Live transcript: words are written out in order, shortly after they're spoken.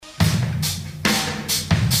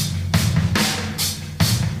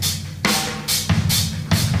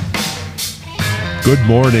Good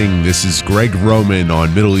morning. This is Greg Roman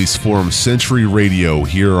on Middle East Forum Century Radio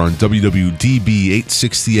here on WWDB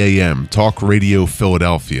 860 AM, Talk Radio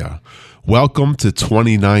Philadelphia. Welcome to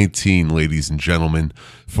 2019, ladies and gentlemen.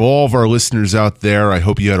 For all of our listeners out there, I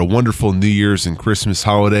hope you had a wonderful New Year's and Christmas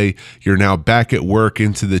holiday. You're now back at work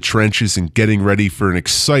into the trenches and getting ready for an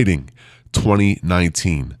exciting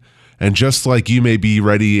 2019. And just like you may be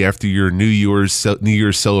ready after your New Year's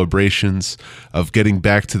celebrations of getting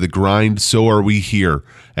back to the grind, so are we here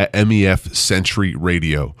at MEF Century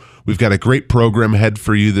Radio. We've got a great program ahead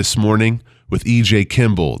for you this morning with E.J.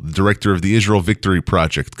 Kimball, the director of the Israel Victory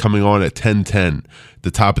Project, coming on at 10:10, the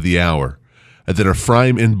top of the hour. And then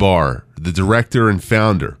Ephraim Inbar, the director and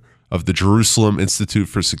founder of the Jerusalem Institute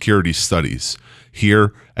for Security Studies,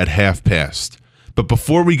 here at 5:30. But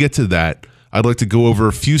before we get to that, I'd like to go over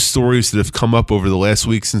a few stories that have come up over the last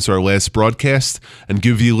week since our last broadcast and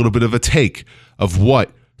give you a little bit of a take of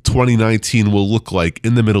what 2019 will look like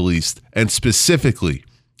in the Middle East and specifically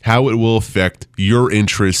how it will affect your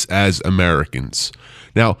interests as Americans.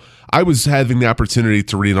 Now, I was having the opportunity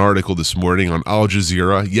to read an article this morning on Al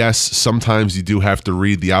Jazeera. Yes, sometimes you do have to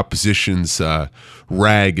read the opposition's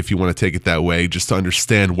rag, if you want to take it that way, just to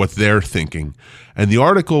understand what they're thinking. And the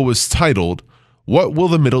article was titled, "What will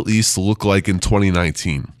the Middle East look like in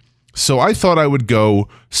 2019?" So I thought I would go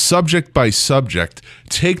subject by subject,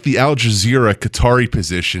 take the Al Jazeera Qatari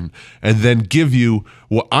position, and then give you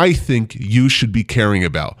what I think you should be caring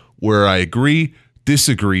about, where I agree,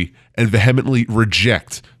 disagree, and vehemently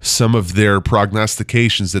reject some of their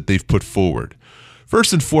prognostications that they've put forward.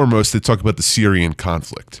 First and foremost, they talk about the Syrian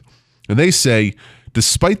conflict. And they say,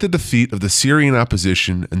 despite the defeat of the Syrian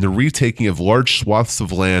opposition and the retaking of large swaths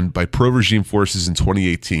of land by pro-regime forces in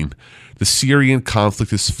 2018, the Syrian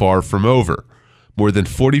conflict is far from over. More than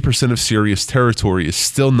 40% of Syria's territory is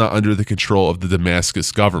still not under the control of the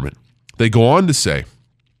Damascus government. They go on to say,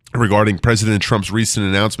 regarding President Trump's recent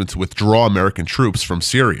announcement to withdraw American troops from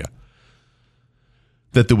Syria,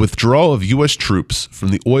 that the withdrawal of U.S. troops from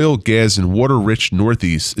the oil, gas, and water-rich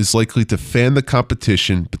Northeast is likely to fan the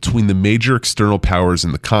competition between the major external powers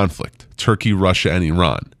in the conflict, Turkey, Russia, and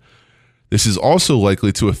Iran. This is also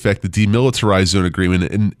likely to affect the demilitarized zone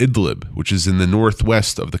agreement in Idlib, which is in the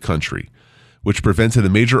northwest of the country, which prevented a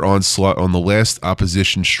major onslaught on the last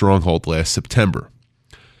opposition stronghold last September.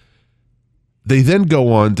 They then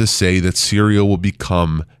go on to say that Syria will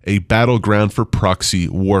become a battleground for proxy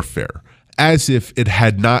warfare, as if it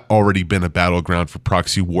had not already been a battleground for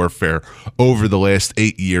proxy warfare over the last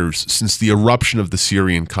 8 years since the eruption of the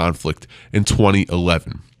Syrian conflict in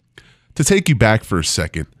 2011. To take you back for a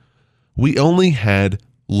second, we only had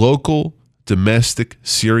local, domestic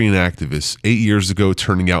Syrian activists 8 years ago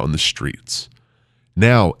turning out in the streets.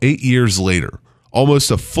 Now, 8 years later, almost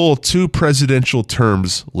a full 2 presidential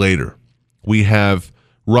terms later, we have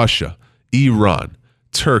Russia, Iran,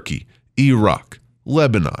 Turkey, Iraq,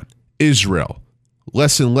 Lebanon, Israel,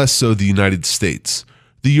 less and less so the United States,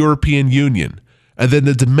 the European Union, and then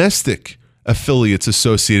the domestic affiliates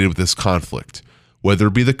associated with this conflict, whether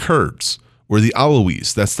it be the Kurds or the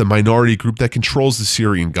Alawis, that's the minority group that controls the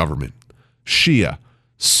Syrian government, Shia,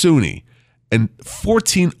 Sunni, and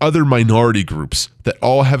 14 other minority groups that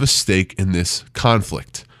all have a stake in this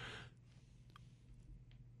conflict.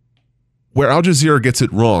 Where Al Jazeera gets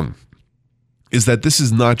it wrong is that this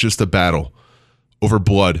is not just a battle over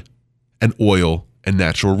blood and oil and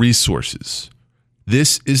natural resources.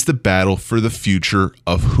 This is the battle for the future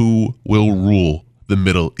of who will rule the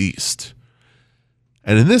Middle East.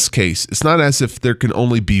 And in this case, it's not as if there can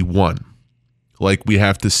only be one. Like we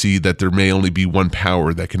have to see that there may only be one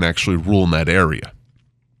power that can actually rule in that area.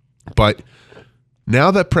 But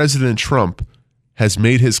now that President Trump has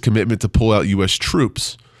made his commitment to pull out U.S.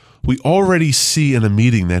 troops, we already see in a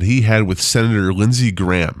meeting that he had with Senator Lindsey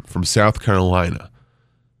Graham from South Carolina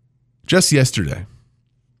just yesterday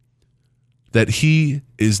that he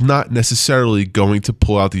is not necessarily going to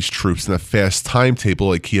pull out these troops in a fast timetable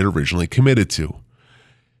like he had originally committed to.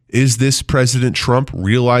 Is this President Trump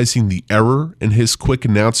realizing the error in his quick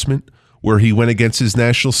announcement where he went against his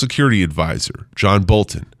national security advisor, John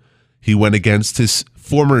Bolton? He went against his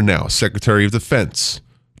former now Secretary of Defense,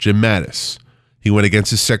 Jim Mattis. He went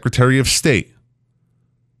against his Secretary of State,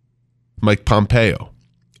 Mike Pompeo,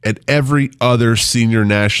 and every other senior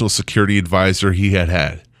national security advisor he had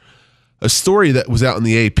had. A story that was out in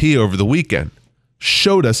the AP over the weekend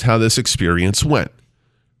showed us how this experience went.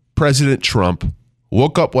 President Trump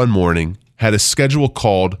woke up one morning, had a schedule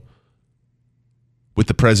called with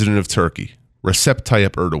the president of Turkey, Recep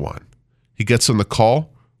Tayyip Erdogan. He gets on the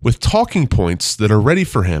call with talking points that are ready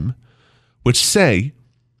for him, which say,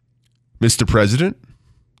 Mr. President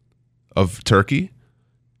of Turkey,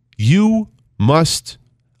 you must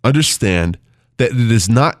understand that it is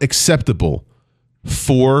not acceptable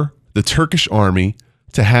for the Turkish army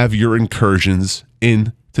to have your incursions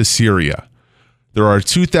into Syria. There are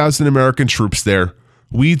 2,000 American troops there.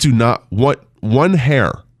 We do not want one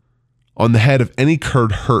hair on the head of any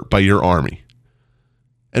Kurd hurt by your army.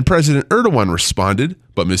 And President Erdogan responded,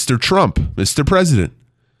 but Mr. Trump, Mr. President,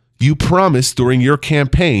 you promised during your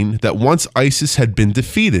campaign that once ISIS had been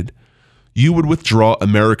defeated, you would withdraw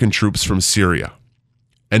American troops from Syria.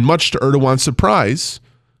 And much to Erdogan's surprise,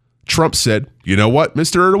 Trump said, you know what,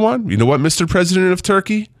 Mr. Erdogan? You know what, Mr. President of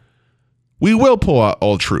Turkey? We will pull out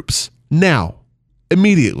all troops. Now,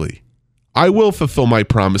 immediately. I will fulfill my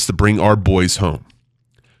promise to bring our boys home.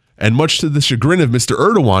 And much to the chagrin of Mr.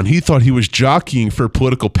 Erdogan, he thought he was jockeying for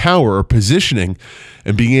political power or positioning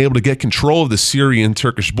and being able to get control of the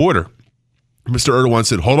Syrian-Turkish border. Mr. Erdogan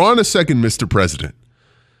said, hold on a second, Mr. President.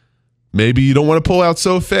 Maybe you don't want to pull out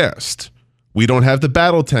so fast. We don't have the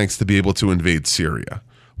battle tanks to be able to invade Syria.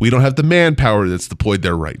 We don't have the manpower that's deployed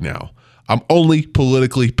there right now. I'm only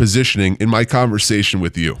politically positioning in my conversation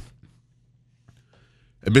with you.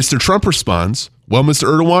 And Mr. Trump responds, well, Mr.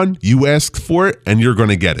 Erdogan, you asked for it and you're going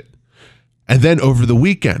to get it. And then over the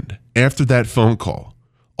weekend, after that phone call,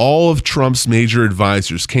 all of Trump's major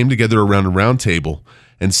advisors came together around a round table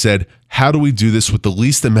and said, how do we do this with the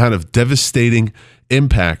least amount of devastating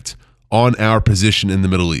impact on our position in the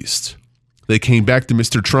Middle East? They came back to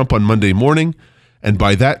Mr. Trump on Monday morning, and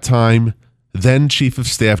by that time, then Chief of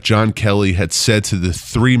Staff John Kelly had said to the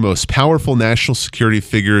three most powerful national security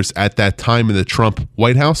figures at that time in the Trump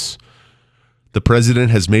White House, the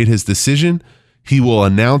president has made his decision. He will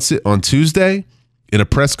announce it on Tuesday in a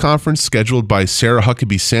press conference scheduled by Sarah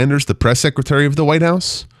Huckabee Sanders, the press secretary of the White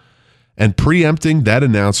House. And preempting that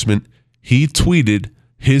announcement, he tweeted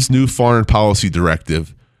his new foreign policy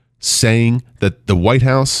directive saying that the White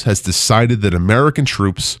House has decided that American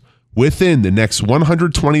troops within the next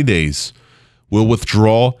 120 days will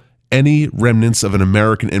withdraw any remnants of an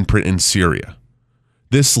American imprint in Syria.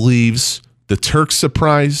 This leaves the Turks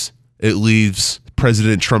surprised. It leaves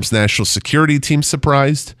President Trump's national security team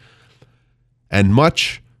surprised, and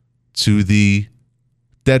much to the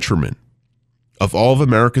detriment of all of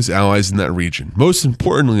America's allies in that region. Most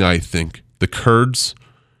importantly, I think, the Kurds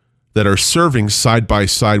that are serving side by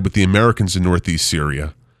side with the Americans in northeast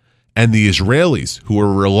Syria, and the Israelis who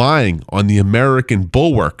are relying on the American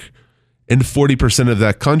bulwark in 40% of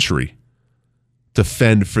that country to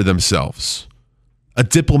fend for themselves. A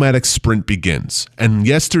diplomatic sprint begins. And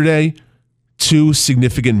yesterday, two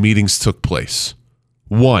significant meetings took place.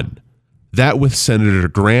 One, that with Senator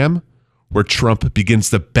Graham, where Trump begins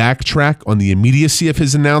to backtrack on the immediacy of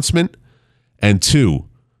his announcement. And two,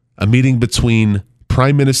 a meeting between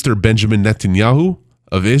Prime Minister Benjamin Netanyahu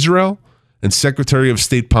of Israel and Secretary of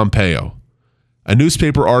State Pompeo. A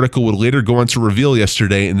newspaper article would later go on to reveal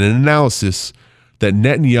yesterday in an analysis that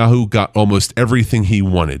Netanyahu got almost everything he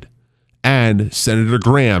wanted. And Senator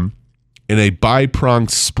Graham, in a bi-pronged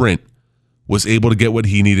sprint, was able to get what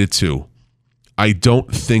he needed too. I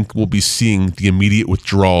don't think we'll be seeing the immediate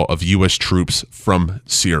withdrawal of U.S. troops from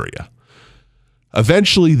Syria.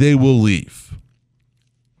 Eventually, they will leave.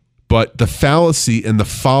 But the fallacy and the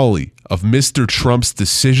folly of Mr. Trump's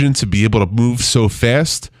decision to be able to move so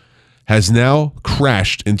fast has now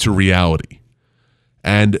crashed into reality.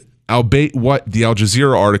 And albeit what the Al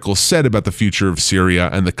Jazeera article said about the future of Syria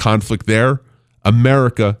and the conflict there,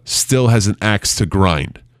 America still has an axe to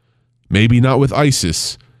grind. Maybe not with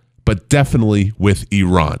ISIS, but definitely with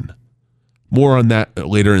Iran. More on that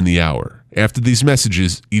later in the hour. After these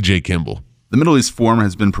messages, E.J. Kimball. The Middle East Forum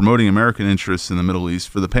has been promoting American interests in the Middle East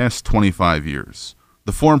for the past 25 years.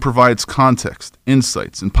 The forum provides context,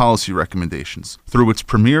 insights, and policy recommendations through its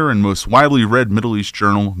premier and most widely read Middle East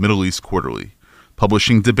journal, Middle East Quarterly,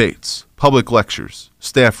 publishing debates, public lectures,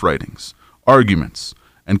 staff writings, arguments,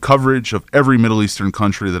 and coverage of every Middle Eastern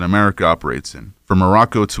country that America operates in. From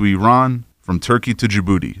Morocco to Iran, from Turkey to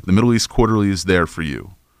Djibouti, the Middle East Quarterly is there for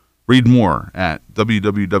you. Read more at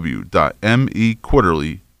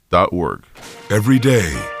www.mequarterly.org. Every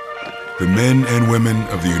day, the men and women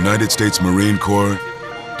of the United States Marine Corps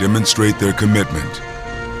demonstrate their commitment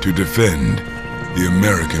to defend the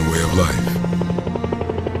American way of life.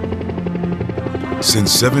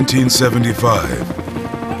 Since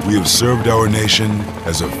 1775, we have served our nation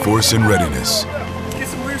as a force in readiness.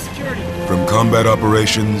 From combat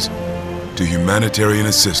operations to humanitarian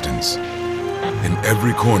assistance in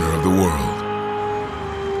every corner of the world.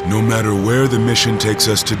 No matter where the mission takes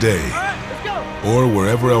us today, or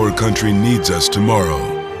wherever our country needs us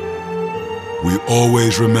tomorrow, we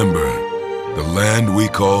always remember the land we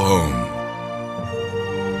call home.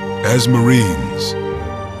 As Marines,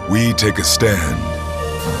 we take a stand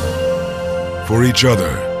for each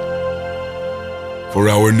other, for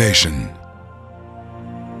our nation,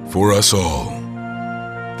 for us all,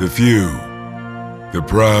 the few, the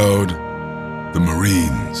proud, the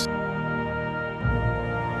Marines.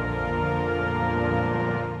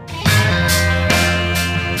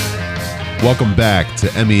 Welcome back to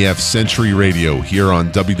MEF Century Radio here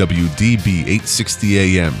on WWDB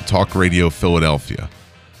 860 AM, Talk Radio Philadelphia.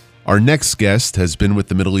 Our next guest has been with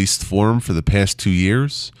the Middle East Forum for the past 2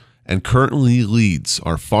 years and currently leads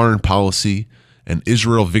our foreign policy and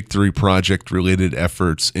Israel Victory Project related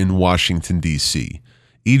efforts in Washington, D.C.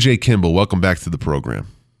 E.J. Kimball, welcome back to the program.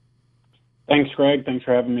 Thanks, Greg. Thanks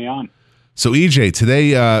for having me on. So, E.J.,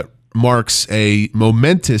 today marks a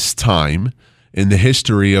momentous time in the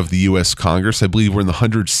history of the U.S. Congress. I believe we're in the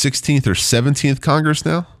 116th or 17th Congress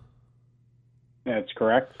now? That's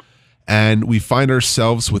correct. And we find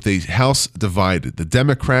ourselves with a House divided. The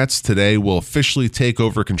Democrats today will officially take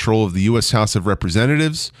over control of the U.S. House of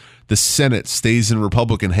Representatives. The Senate stays in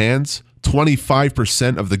Republican hands.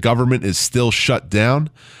 25% of the government is still shut down.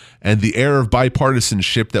 And the air of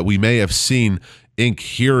bipartisanship that we may have seen ink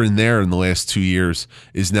here and there in the last 2 years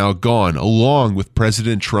is now gone, along with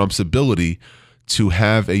President Trump's ability to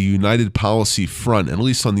have a united policy front, at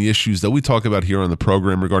least on the issues that we talk about here on the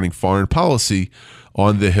program regarding foreign policy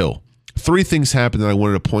on the Hill. 3 things happened that I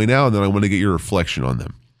wanted to point out, and then I want to get your reflection on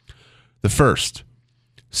them. The first,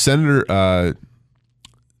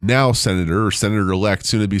 now Senator-elect,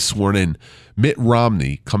 soon to be sworn in, Mitt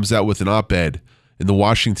Romney comes out with an op-ed in the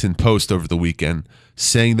Washington Post over the weekend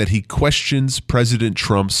saying that he questions President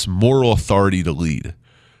Trump's moral authority to lead.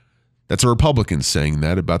 That's a Republican saying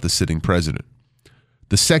that about the sitting president.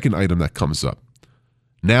 The second item that comes up,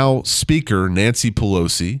 now Speaker Nancy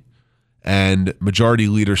Pelosi and Majority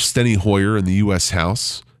Leader Steny Hoyer in the U.S.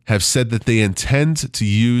 House have said that they intend to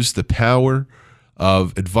use the power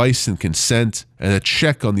of advice and consent and a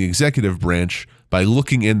check on the executive branch by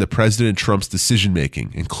looking into President Trump's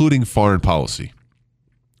decision-making, including foreign policy.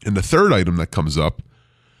 And the third item that comes up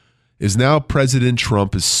is now President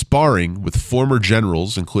Trump is sparring with former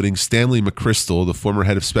generals, including Stanley McChrystal, the former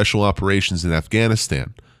head of special operations in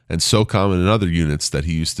Afghanistan, and SOCOM and other units that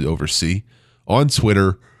he used to oversee, on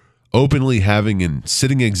Twitter, openly having a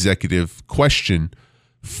sitting executive question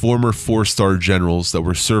former 4-star generals that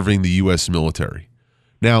were serving the U.S. military.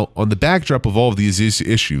 Now, on the backdrop of all of these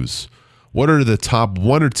issues, what are the top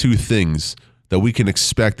 1 or 2 things that we can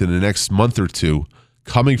expect in the next month or two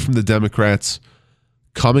coming from the Democrats,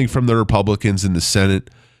 coming from the Republicans in the Senate,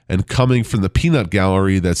 and coming from the peanut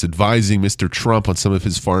gallery that's advising Mr. Trump on some of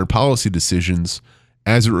his foreign policy decisions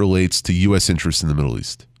as it relates to U.S. interests in the Middle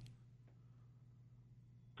East?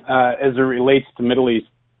 As it relates to Middle East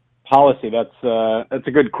policy, that's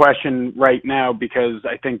a good question right now, because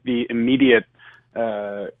I think the immediate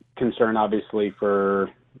concern, obviously, for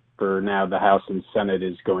now the House and Senate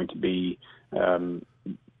is going to be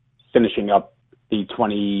finishing up the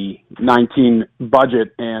 2019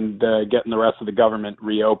 budget and getting the rest of the government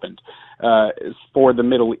reopened. For the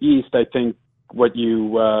Middle East, I think what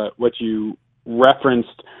you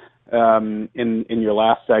referenced in your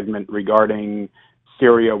last segment regarding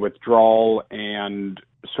Syria withdrawal and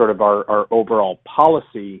sort of our overall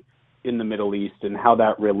policy in the Middle East and how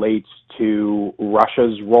that relates to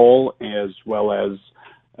Russia's role as well as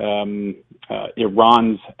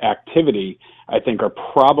Iran's activity, I think are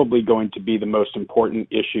probably going to be the most important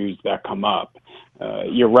issues that come up.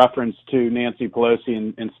 Your reference to Nancy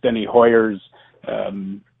Pelosi and Steny Hoyer's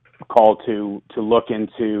call to look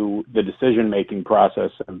into the decision-making process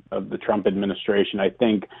of the Trump administration, I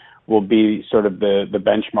think will be sort of the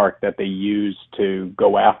benchmark that they use to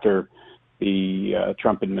go after the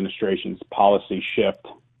Trump administration's policy shift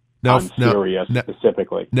on Syria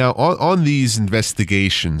specifically. Now, on these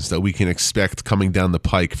investigations that we can expect coming down the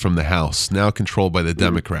pike from the House, now controlled by the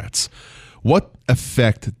Democrats, what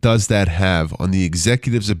effect does that have on the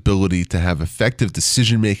executive's ability to have effective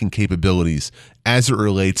decision-making capabilities as it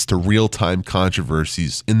relates to real-time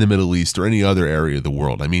controversies in the Middle East or any other area of the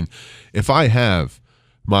world? I mean, if I have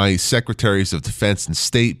my secretaries of defense and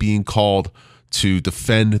state being called to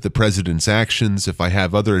defend the president's actions, if I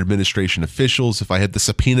have other administration officials, if I had the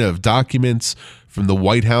subpoena of documents from the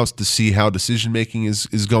White House to see how decision-making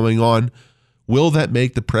is going on, will that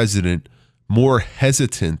make the president more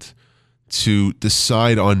hesitant to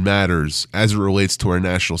decide on matters as it relates to our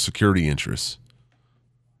national security interests?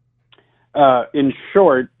 In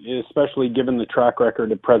short, especially given the track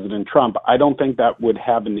record of President Trump, I don't think that would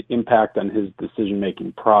have an impact on his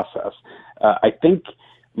decision-making process. I think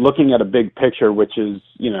looking at a big picture, which is,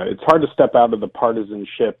 it's hard to step out of the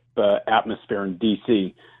partisanship atmosphere in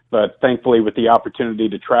D.C., but thankfully with the opportunity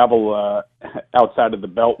to travel outside of the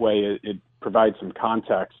Beltway, it provides some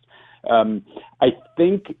context. I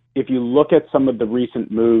think if you look at some of the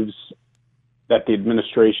recent moves that the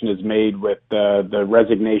administration has made with the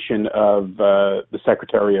resignation of the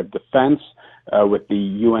Secretary of Defense, with the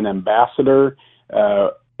UN ambassador,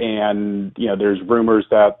 and there's rumors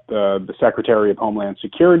that the Secretary of Homeland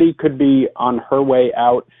Security could be on her way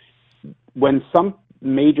out. When some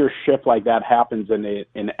major shift like that happens and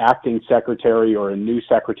an acting secretary or a new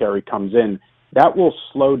secretary comes in, that will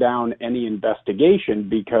slow down any investigation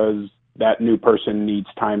because that new person needs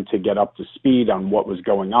time to get up to speed on what was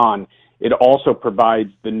going on. It also provides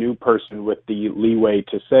the new person with the leeway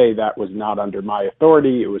to say that was not under my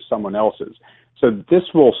authority, it was someone else's. So this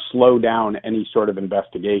will slow down any sort of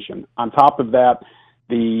investigation. On top of that,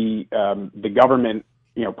 the government,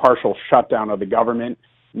 partial shutdown of the government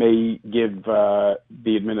may give the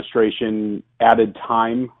administration added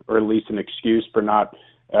time, or at least an excuse for not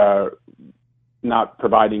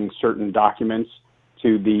providing certain documents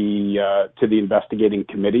to the investigating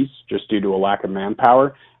committees just due to a lack of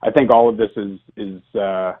manpower. I think all of this is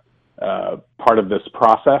part of this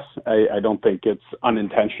process. I don't think it's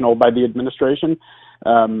unintentional by the administration.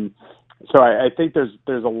 So I think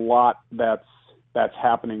there's a lot that's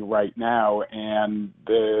happening right now, and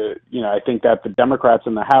I think that the Democrats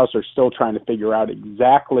in the House are still trying to figure out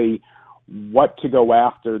exactly what to go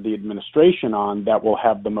after the administration on that will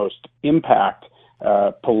have the most impact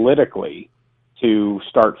politically to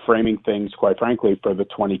start framing things, quite frankly, for the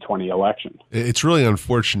 2020 election. It's really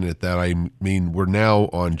unfortunate that, we're now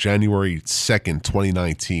on January 2nd,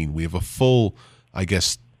 2019. We have a full,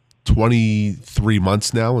 23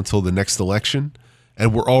 months now until the next election.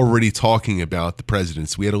 And we're already talking about the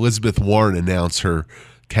presidents. We had Elizabeth Warren announce her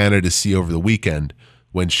candidacy over the weekend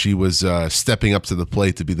when she was stepping up to the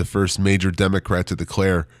plate to be the first major Democrat to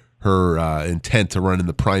declare her intent to run in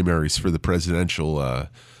the primaries for the presidential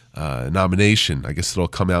nomination. I guess it'll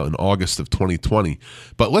come out in August of 2020.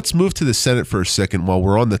 But let's move to the Senate for a second while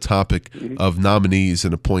we're on the topic of nominees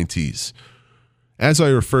and appointees. As I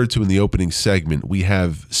referred to in the opening segment, we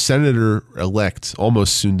have Senator-elect,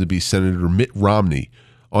 almost soon to be Senator Mitt Romney,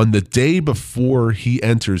 on the day before he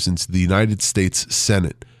enters into the United States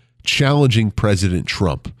Senate, challenging President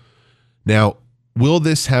Trump. Now, will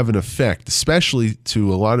this have an effect, especially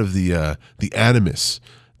to a lot of the animus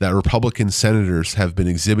that Republican senators have been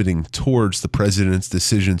exhibiting towards the president's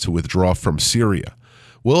decision to withdraw from Syria?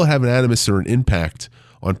 Will it have an animus or an impact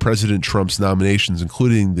on President Trump's nominations,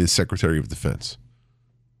 including the Secretary of Defense?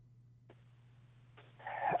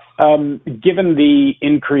 Given the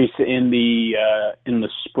increase in the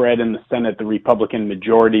spread in the Senate, the Republican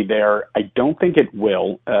majority there, I don't think it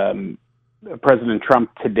will. President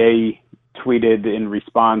Trump today tweeted in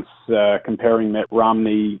response comparing Mitt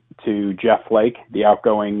Romney to Jeff Flake, the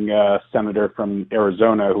outgoing senator from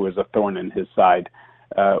Arizona, who is a thorn in his side.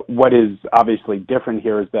 What is obviously different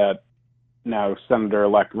here is that now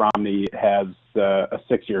Senator-elect Romney has a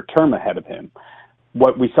 6-year term ahead of him.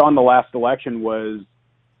 What we saw in the last election was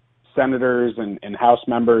senators and House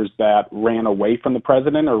members that ran away from the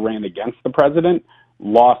president or ran against the president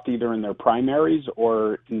lost either in their primaries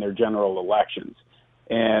or in their general elections.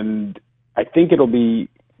 And I think it'll be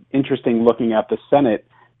interesting looking at the Senate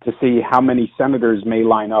to see how many senators may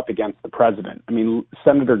line up against the president. I mean,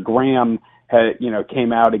 Senator Graham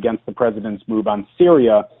came out against the president's move on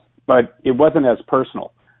Syria, but it wasn't as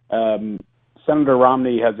personal. Senator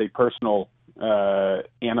Romney has a personal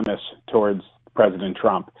animus towards President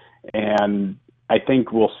Trump. And I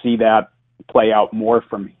think we'll see that play out more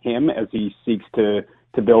from him as he seeks to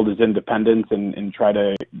build his independence and try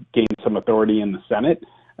to gain some authority in the Senate.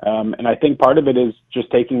 And I think part of it is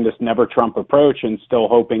just taking this never Trump approach and still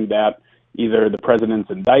hoping that either the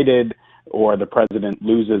president's indicted or the president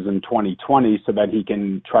loses in 2020 so that he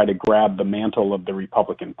can try to grab the mantle of the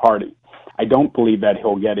Republican Party. I don't believe that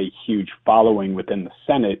he'll get a huge following within the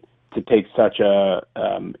Senate to take such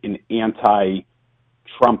an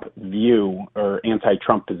anti-Trump view or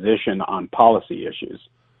anti-Trump position on policy issues.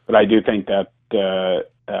 But I do think that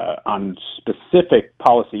on specific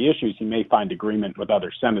policy issues, he may find agreement with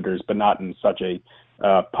other senators, but not in such a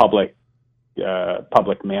public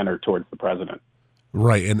manner towards the president.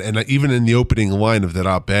 Right, and even in the opening line of that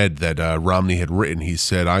op-ed that Romney had written, he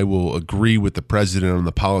said, "I will agree with the president on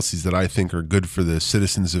the policies that I think are good for the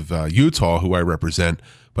citizens of Utah, who I represent,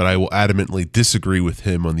 but I will adamantly disagree with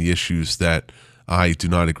him on the issues that I do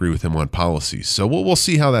not agree with him on policies." So we'll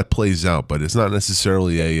see how that plays out, but it's not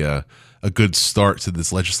necessarily a a good start to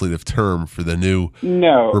this legislative term for the new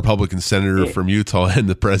No. Republican senator from Utah and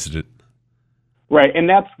the president. Right, and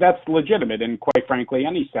that's legitimate, and quite frankly,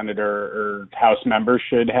 any senator or House member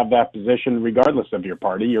should have that position regardless of your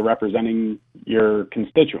party. You're representing your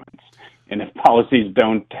constituents, and if policies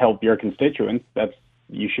don't help your constituents,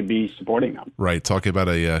 you should be supporting them. Right, talking about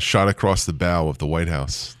a shot across the bow of the White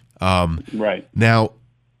House. Right. Now,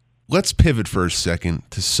 let's pivot for a second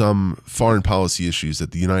to some foreign policy issues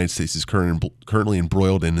that the United States is currently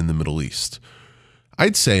embroiled in the Middle East.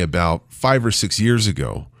 I'd say about 5 or 6 years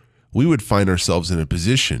ago, we would find ourselves in a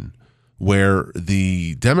position where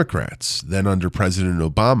the Democrats, then under President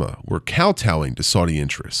Obama, were kowtowing to Saudi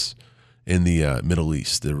interests in the Middle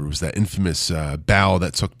East. There was that infamous bow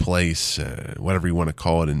that took place, whatever you want to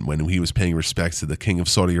call it, and when he was paying respects to the King of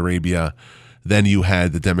Saudi Arabia. Then you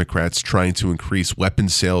had the Democrats trying to increase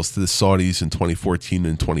weapons sales to the Saudis in 2014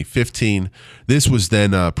 and 2015. This was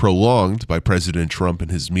then prolonged by President Trump in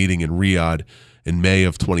his meeting in Riyadh in May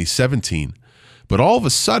of 2017. But all of a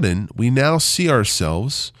sudden, we now see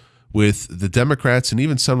ourselves with the Democrats and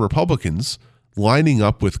even some Republicans lining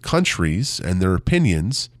up with countries and their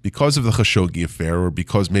opinions because of the Khashoggi affair, or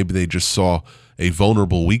because maybe they just saw a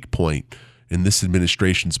vulnerable weak point in this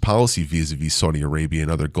administration's policy vis-a-vis Saudi Arabia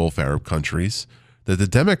and other Gulf Arab countries, that the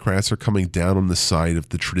Democrats are coming down on the side of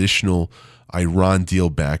the traditional Iran deal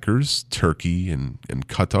backers, Turkey and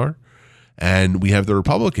Qatar. And we have the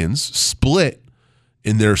Republicans split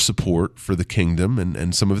in their support for the kingdom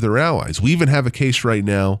and some of their allies. We even have a case right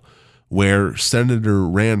now where Senator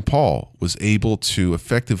Rand Paul was able to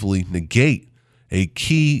effectively negate a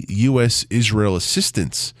key U.S.-Israel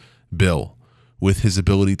assistance bill with his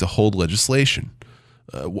ability to hold legislation.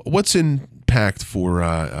 What's in pact for,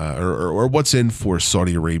 or what's in for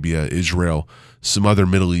Saudi Arabia, Israel, some other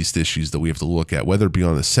Middle East issues that we have to look at, whether it be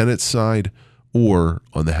on the Senate side or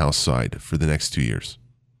on the House side for the next 2 years?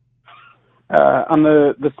 On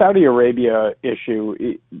the Saudi Arabia issue,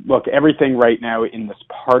 look, everything right now in this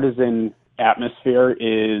partisan atmosphere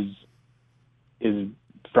is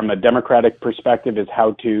from a Democratic perspective, is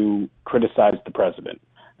how to criticize the president.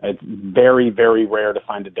 It's very, very rare to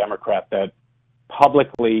find a Democrat that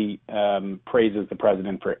publicly praises the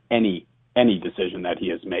president for any decision that he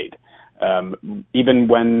has made. Even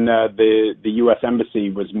when the U.S. Embassy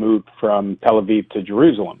was moved from Tel Aviv to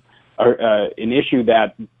Jerusalem, an issue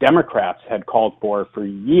that Democrats had called for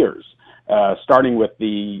years, starting with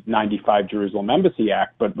the 95 Jerusalem Embassy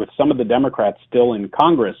Act, but with some of the Democrats still in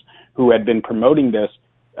Congress who had been promoting this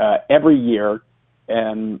every year.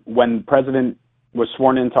 And when the president was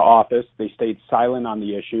sworn into office, they stayed silent on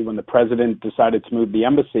the issue. When the president decided to move the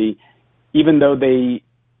embassy, even though they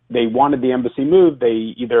wanted the embassy moved,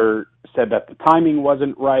 they either said that the timing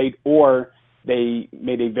wasn't right, or they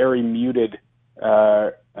made a very muted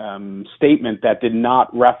statement that did not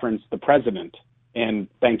reference the president and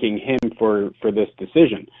thanking him for this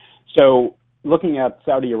decision. So looking at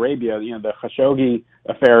Saudi Arabia, the Khashoggi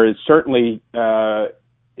affair is certainly an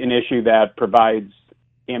issue that provides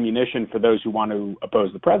ammunition for those who want to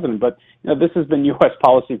oppose the president. But this has been U.S.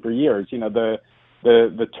 policy for years.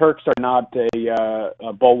 The Turks are not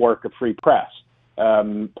a bulwark of free press.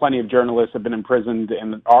 Plenty of journalists have been imprisoned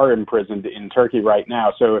and are imprisoned in Turkey right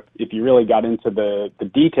now. So if you really got into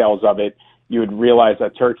the details of it, you would realize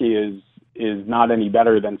that Turkey is not any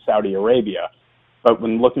better than Saudi Arabia. But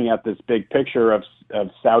when looking at this big picture of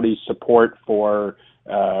Saudi's support for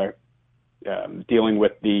dealing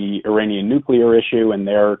with the Iranian nuclear issue and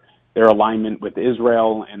their alignment with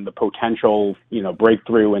Israel and the potential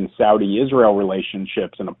breakthrough in Saudi-Israel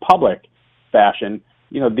relationships in a public fashion,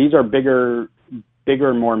 these are bigger,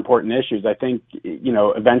 more important issues. I think,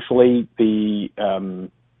 eventually the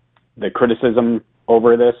criticism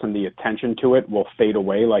over this and the attention to it will fade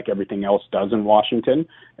away, like everything else does in Washington,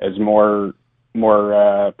 as more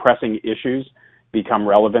pressing issues become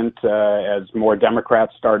relevant, as more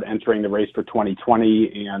Democrats start entering the race for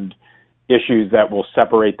 2020, and issues that will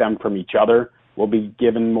separate them from each other will be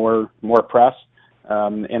given more press.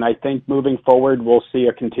 And I think moving forward, we'll see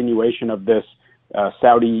a continuation of this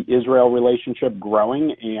Saudi-Israel relationship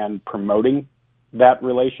growing and promoting that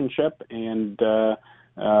relationship. And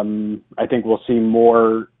I think we'll see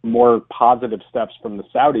more positive steps from the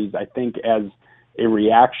Saudis, I think, as a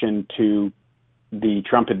reaction to the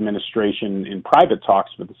Trump administration in private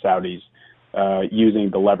talks with the Saudis, using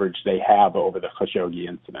the leverage they have over the Khashoggi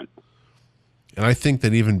incident. And I think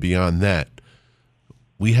that even beyond that,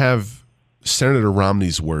 we have Senator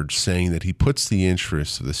Romney's words saying that he puts the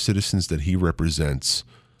interests of the citizens that he represents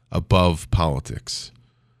above politics.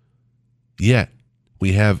 Yet,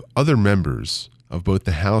 we have other members of both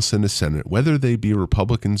the House and the Senate, whether they be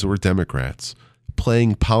Republicans or Democrats,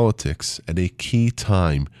 playing politics at a key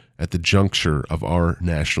time at the juncture of our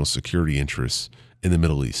national security interests in the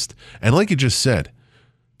Middle East. And like you just said,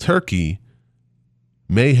 Turkey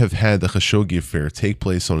may have had the Khashoggi affair take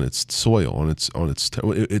place on its soil,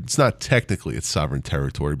 it's not technically its sovereign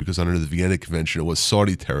territory, because under the Vienna Convention it was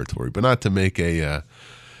Saudi territory, but not to make a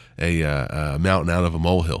mountain out of a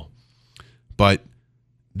molehill. But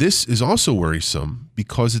this is also worrisome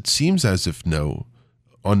because it seems as if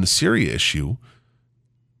on the Syria issue,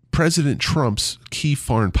 President Trump's key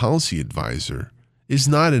foreign policy advisor is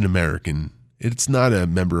not an American. It's not a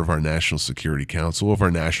member of our National Security Council, of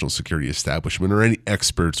our national security establishment, or any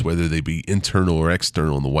experts, whether they be internal or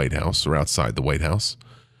external in the White House or outside the White House.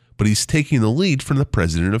 But he's taking the lead from the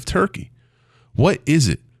president of Turkey. What is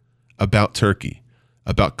it about Turkey,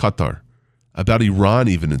 about Qatar, about Iran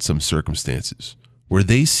even in some circumstances, where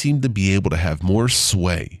they seem to be able to have more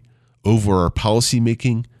sway over our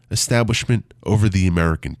policymaking establishment, over the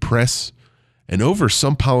American press, and over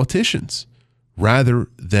some politicians, rather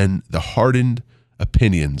than the hardened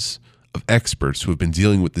opinions of experts who have been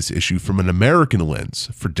dealing with this issue from an American lens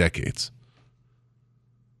for decades?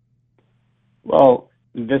 Well,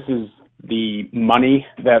 this is the money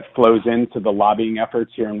that flows into the lobbying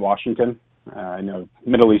efforts here in Washington. I know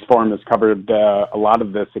Middle East Forum has covered a lot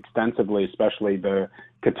of this extensively, especially the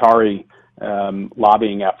Qatari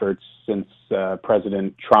lobbying efforts since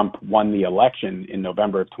President Trump won the election in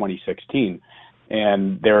November of 2016,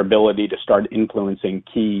 and their ability to start influencing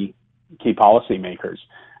key policymakers.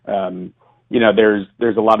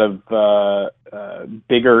 There's a lot of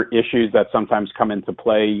bigger issues that sometimes come into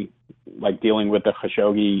play, like dealing with the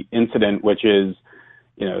Khashoggi incident, which is,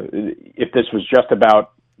 if this was just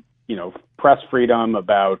about press freedom,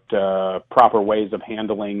 about proper ways of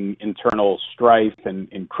handling internal strife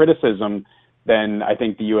and criticism, then I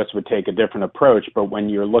think the U.S. would take a different approach. But when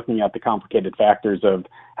you're looking at the complicated factors of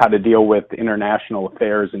how to deal with international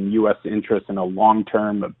affairs and U.S. interests in a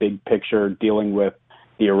long-term, a big picture, dealing with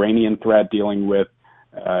the Iranian threat, dealing with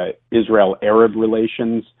Israel-Arab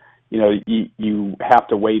relations, you have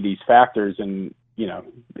to weigh these factors. And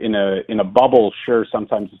in a bubble, sure,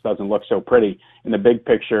 sometimes this doesn't look so pretty. In the big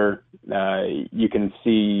picture, you can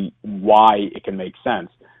see why it can make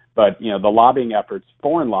sense. But, the lobbying efforts,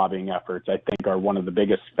 foreign lobbying efforts, I think are one of the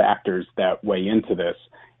biggest factors that weigh into this.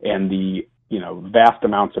 And the, vast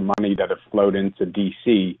amounts of money that have flowed into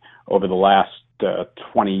D.C. over the last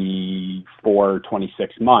 24,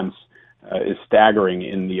 26 months is staggering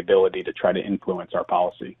in the ability to try to influence our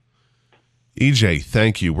policy. EJ,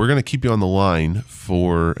 thank you. We're going to keep you on the line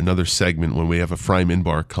for another segment when we have Ephraim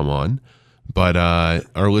Inbar come on. But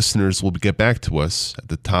our listeners will get back to us at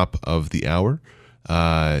the top of the hour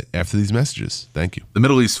after these messages. Thank you. The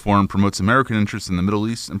Middle East Forum promotes American interests in the Middle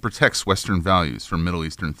East and protects Western values from Middle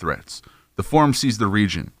Eastern threats. The Forum sees the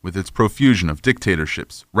region, with its profusion of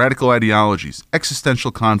dictatorships, radical ideologies, existential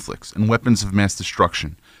conflicts, and weapons of mass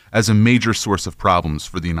destruction, as a major source of problems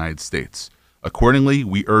for the United States. Accordingly,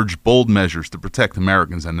 we urge bold measures to protect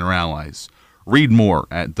Americans and their allies. Read more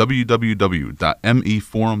at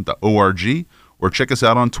www.meforum.org or check us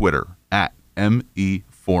out on Twitter at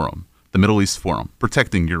MEForum. The Middle East Forum,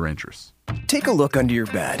 protecting your interests. Take a look under your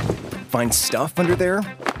bed. Find stuff under there?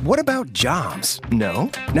 What about jobs? No?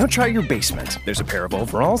 Now try your basement. There's a pair of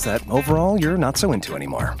overalls that overall you're not so into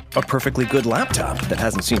anymore. A perfectly good laptop that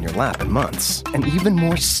hasn't seen your lap in months. And even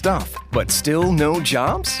more stuff. But still no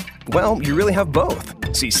jobs? Well, you really have both.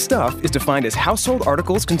 See, stuff is defined as household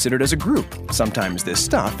articles considered as a group. Sometimes this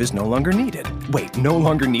stuff is no longer needed. Wait, no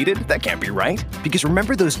longer needed? That can't be right. Because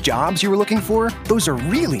remember those jobs you were looking for? Those are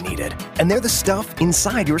really needed. And they're the stuff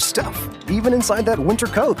inside your stuff. Even inside that winter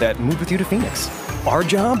coat that moved with you to Phoenix. Our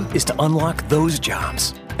job is to unlock those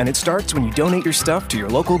jobs. And it starts when you donate your stuff to your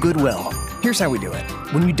local Goodwill. Here's how we do it.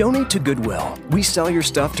 When you donate to Goodwill, we sell your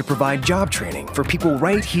stuff to provide job training for people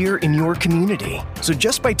right here in your community. So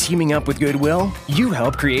just by teaming up with Goodwill, you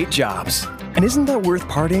help create jobs. And isn't that worth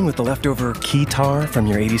parting with the leftover keytar from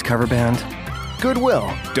your 80s cover band?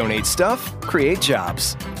 Goodwill. Donate stuff, create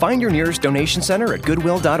jobs. Find your nearest donation center at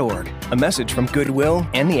goodwill.org. A message from Goodwill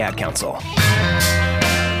and the Ad Council.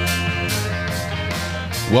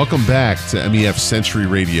 Welcome back to MEF Century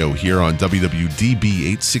Radio here on WWDB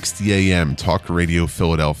 860 AM, Talk Radio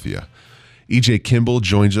Philadelphia. EJ Kimball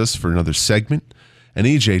joins us for another segment. And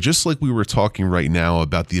EJ, just like we were talking right now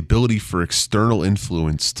about the ability for external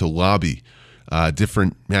influence to lobby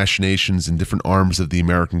different machinations and different arms of the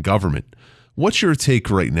American government, what's your take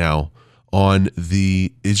right now on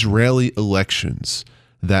the Israeli elections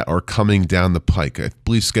that are coming down the pike? I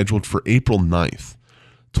believe scheduled for April 9th,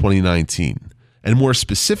 2019. And more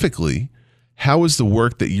specifically, how is the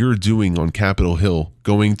work that you're doing on Capitol Hill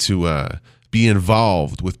going to be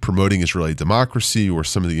involved with promoting Israeli democracy or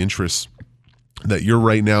some of the interests that you're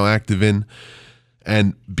right now active in?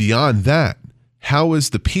 And beyond that, how is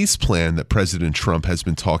the peace plan that President Trump has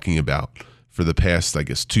been talking about for the past,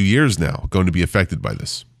 2 years now going to be affected by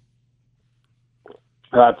this?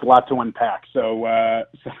 It's a lot to unpack. So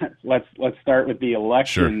let's start with the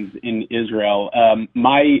elections in Israel.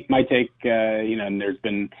 My take, and there's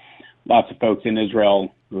been lots of folks in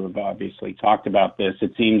Israel who have obviously talked about this.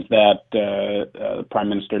 It seems that Prime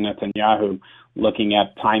Minister Netanyahu, looking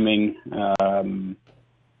at timing,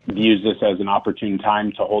 views this as an opportune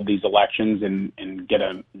time to hold these elections and get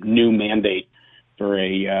a new mandate for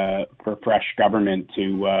a fresh government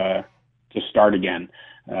to start again.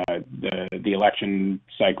 The election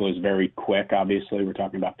cycle is very quick. Obviously, we're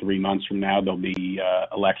talking about 3 months from now. There'll be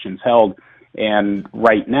elections held. And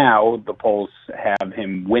right now, the polls have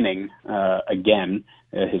him winning again.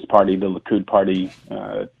 His party, the Likud party,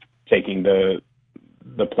 taking the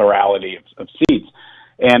plurality of seats.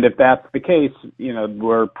 And if that's the case,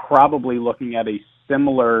 we're probably looking at a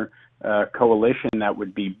similar coalition that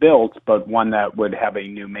would be built, but one that would have a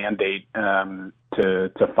new mandate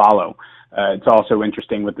to follow. It's also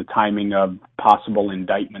interesting with the timing of possible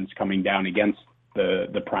indictments coming down against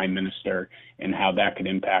the prime minister and how that could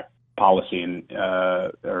impact policy and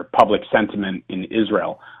or public sentiment in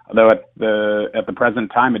Israel. Although at the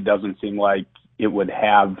present time, it doesn't seem like it would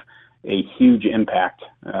have a huge impact.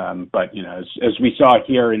 But as we saw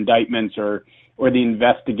here, indictments or the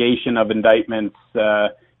investigation of indictments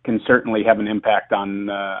can certainly have an impact on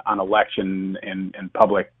election and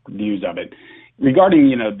public views of it. Regarding,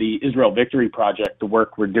 the Israel Victory Project, the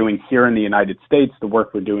work we're doing here in the United States, the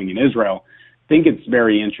work we're doing in Israel, I think it's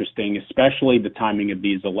very interesting, especially the timing of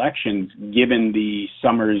these elections, given the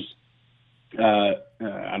summer's, I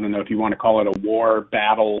don't know if you want to call it a war,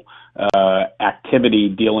 battle, activity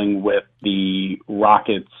dealing with the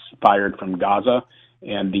rockets fired from Gaza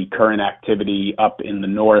and the current activity up in the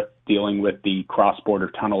north dealing with the cross-border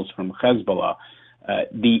tunnels from Hezbollah.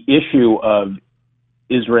 The issue of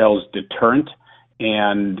Israel's deterrent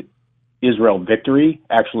and Israel victory,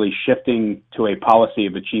 actually shifting to a policy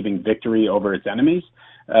of achieving victory over its enemies,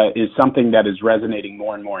 is something that is resonating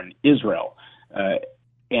more and more in Israel.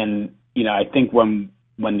 And I think when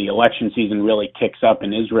the election season really kicks up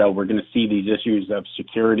in Israel, we're going to see these issues of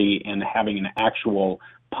security and having an actual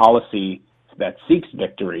policy that seeks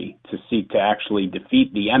victory, to seek to actually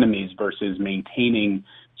defeat the enemies versus maintaining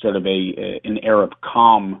sort of an air of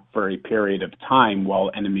calm for a period of time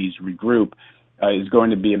while enemies regroup, is going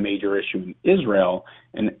to be a major issue in Israel.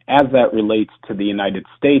 And as that relates to the United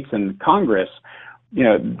States and Congress,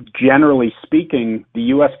 generally speaking, the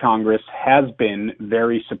U.S. Congress has been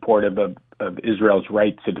very supportive of Israel's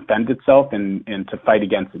right to defend itself and to fight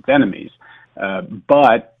against its enemies.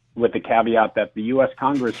 But with the caveat that the U.S.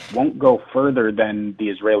 Congress won't go further than the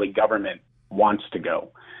Israeli government wants to go.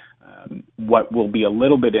 What will be a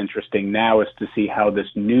little bit interesting now is to see how this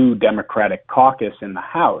new Democratic caucus in the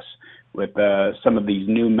House, with some of these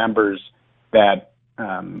new members that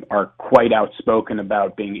are quite outspoken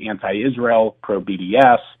about being anti-Israel,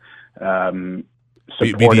 pro-BDS,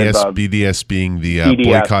 supportive of BDS being the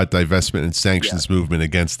boycott, divestment, and sanctions movement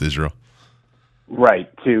against Israel. Right,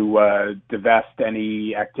 to divest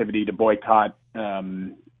any activity to boycott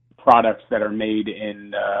products that are made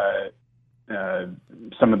in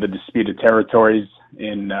some of the disputed territories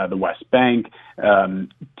in the West Bank,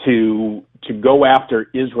 to go after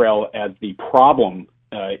Israel as the problem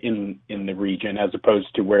in the region, as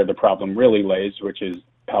opposed to where the problem really lays, which is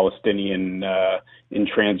Palestinian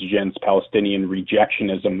intransigence, Palestinian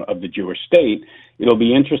rejectionism of the Jewish state. It'll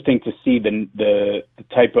be interesting to see the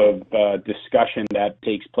type of discussion that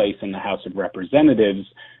takes place in the House of Representatives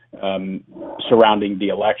surrounding the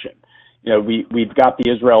election. We've got the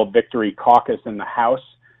Israel Victory Caucus in the House,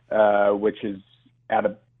 which is at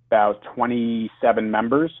about 27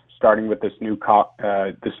 members, starting with this new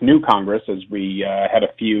Congress. As we had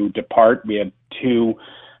a few depart, we had two.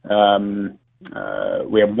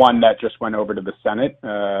 We have one that just went over to the Senate,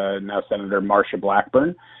 now Senator Marsha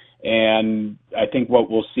Blackburn. And I think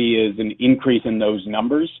what we'll see is an increase in those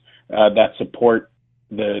numbers that support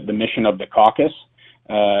the mission of the caucus,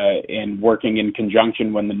 and working in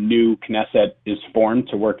conjunction when the new Knesset is formed,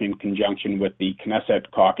 to work in conjunction with the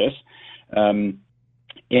Knesset caucus.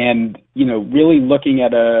 And, really looking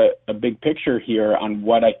at a big picture here on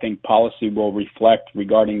what I think policy will reflect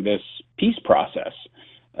regarding this peace process.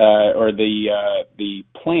 Or the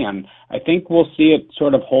plan, I think we'll see it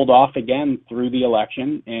sort of hold off again through the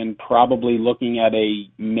election, and probably looking at a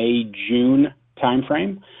May-June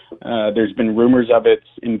timeframe. There's been rumors of its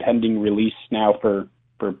impending release now for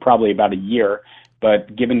probably about a year.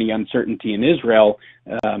 But given the uncertainty in Israel,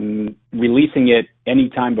 releasing it any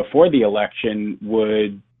time before the election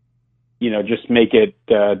would, just make it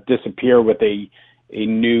disappear with a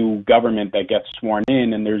new government that gets sworn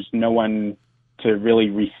in, and there's no one to really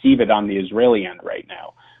receive it on the Israeli end right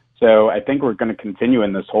now. So I think we're going to continue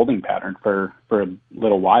in this holding pattern for a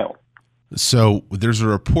little while. So there's a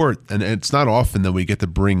report, and it's not often that we get to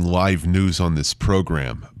bring live news on this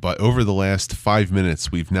program, but over the last 5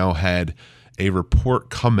 minutes, we've now had a report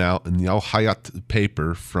come out in the Al Hayat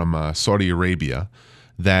paper from Saudi Arabia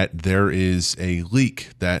that there is a leak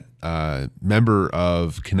that member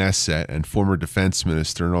of Knesset and former defense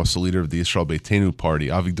minister and also leader of the Israel Beitenu party,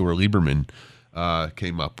 Avigdor Lieberman,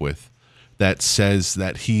 came up with, that says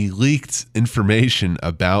that he leaked information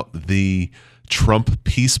about the Trump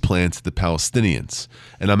peace plan to the Palestinians.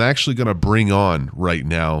 And I'm actually going to bring on right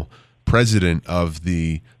now president of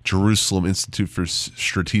the Jerusalem Institute for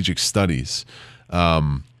Strategic Studies,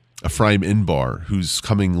 Ephraim Inbar, who's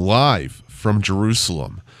coming live from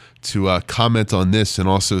Jerusalem to comment on this and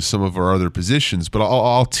also some of our other positions. But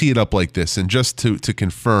I'll tee it up like this. And just to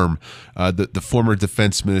confirm, the former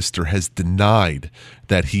defense minister has denied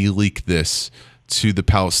that he leaked this to the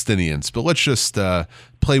Palestinians. But let's just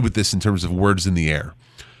play with this in terms of words in the air.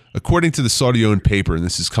 According to the Saudi-owned paper, and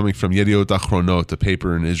this is coming from Yediot Achronot, a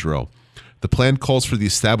paper in Israel, the plan calls for the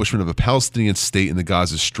establishment of a Palestinian state in the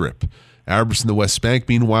Gaza Strip. Arabs in the West Bank,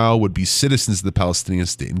 meanwhile, would be citizens of the Palestinian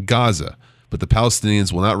state in Gaza, but the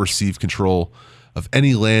Palestinians will not receive control of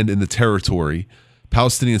any land in the territory.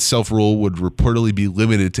 Palestinian self-rule would reportedly be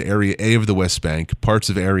limited to Area A of the West Bank, parts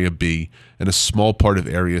of Area B, and a small part of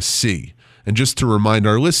Area C. And just to remind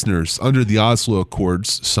our listeners, under the Oslo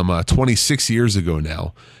Accords, some 26 years ago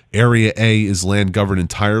now, Area A is land governed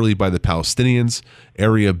entirely by the Palestinians,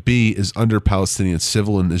 Area B is under Palestinian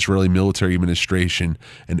civil and Israeli military administration,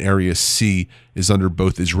 and Area C is under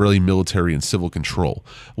both Israeli military and civil control.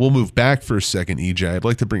 We'll move back for a second, EJ. I'd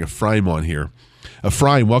like to bring Ephraim on here.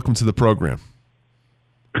 Ephraim, welcome to the program.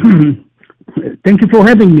 Thank you for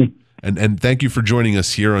having me. And thank you for joining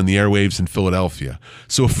us here on the airwaves in Philadelphia.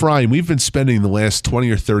 So, Ephraim, we've been spending the last 20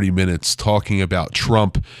 or 30 minutes talking about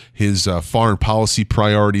Trump, his foreign policy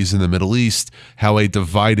priorities in the Middle East, how a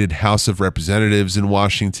divided House of Representatives in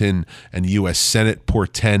Washington and U.S. Senate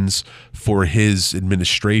portends for his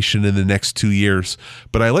administration in the next 2 years.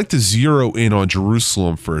 But I'd like to zero in on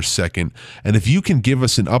Jerusalem for a second. And if you can give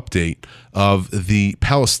us an update of the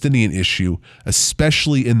Palestinian issue,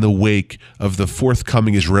 especially in the wake of the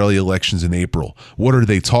forthcoming Israeli elections in April. What are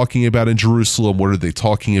they talking about in Jerusalem? What are they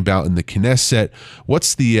talking about in the Knesset?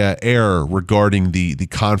 What's the air regarding the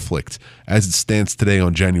conflict as it stands today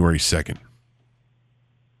on January 2nd?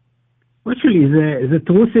 Actually, the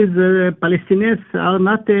truth is Palestinians are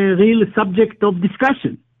not a real subject of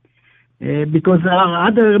discussion because there are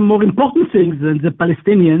other more important things than the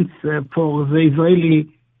Palestinians for the Israeli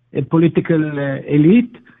political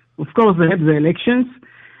elite. Of course, they have the elections.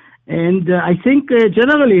 And I think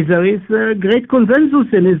generally there is a great consensus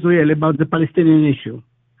in Israel about the Palestinian issue,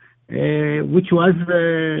 which was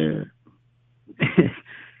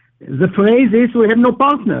the phrase is we have no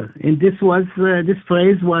partner. And this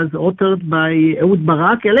phrase was uttered by Ehud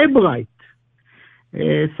Barak, a laborite.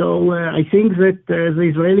 So I think that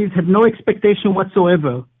the Israelis have no expectation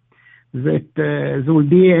whatsoever that there will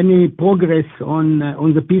be any progress on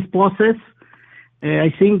the peace process.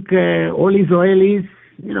 I think all Israelis,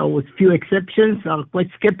 with few exceptions, are quite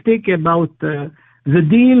skeptic about the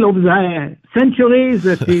deal of the century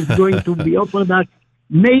that is going to be offered us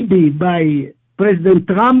maybe by President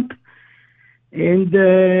Trump. And,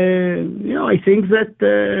 I think that,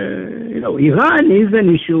 Iran is an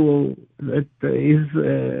issue that is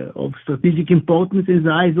of strategic importance in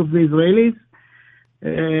the eyes of the Israelis.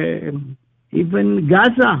 Even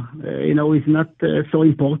Gaza, is not so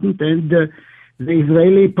important. And the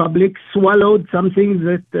Israeli public swallowed something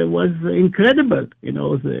that was incredible,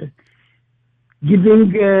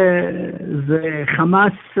 giving the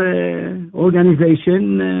Hamas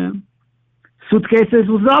organization suitcases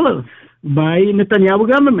with dollars by Netanyahu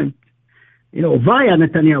government, via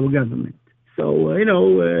Netanyahu government. So,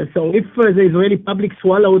 so if the Israeli public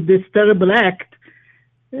swallowed this terrible act,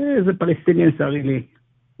 the Palestinians are really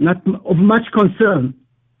not of much concern.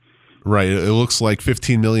 Right. It looks like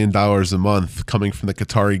 $15 million a month coming from the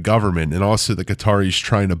Qatari government, and also the Qataris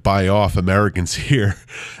trying to buy off Americans here,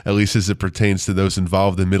 at least as it pertains to those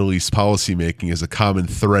involved in Middle East policymaking, is a common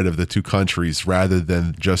thread of the two countries rather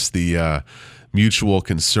than just the mutual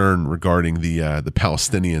concern regarding the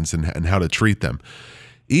Palestinians and how to treat them.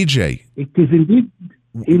 EJ. It is indeed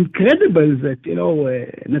incredible that,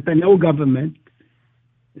 Netanyahu government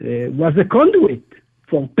was a conduit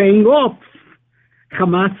for paying off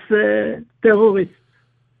Hamas terrorists.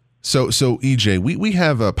 So EJ, we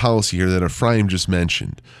have a policy here that Ephraim just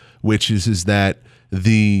mentioned, which is that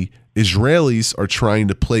the Israelis are trying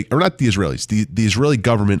to or not the Israelis, the Israeli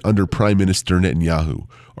government under Prime Minister Netanyahu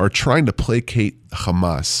are trying to placate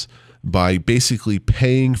Hamas by basically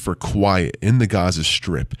paying for quiet in the Gaza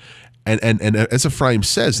Strip. And as Ephraim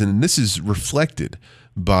says, and this is reflected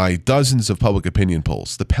by dozens of public opinion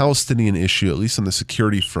polls, the Palestinian issue, at least on the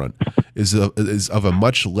security front, is of a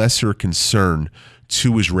much lesser concern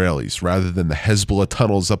to Israelis rather than the Hezbollah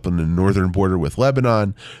tunnels up on the northern border with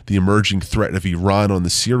Lebanon, the emerging threat of Iran on the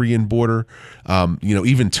Syrian border,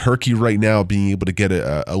 even Turkey right now being able to get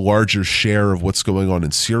a larger share of what's going on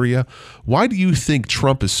in Syria. Why do you think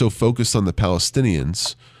Trump is so focused on the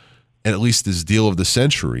Palestinians, and at least this deal of the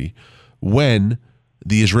century, when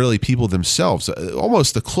the Israeli people themselves,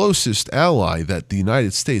 almost the closest ally that the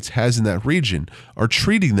United States has in that region, are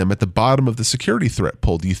treating them at the bottom of the security threat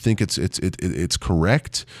poll? Do you think it's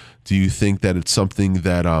correct? Do you think that it's something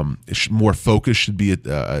that more focus should be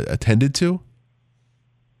attended to?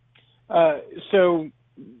 So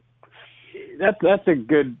that's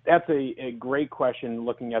a great question.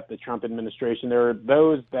 Looking at the Trump administration, there are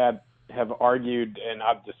those that have argued, and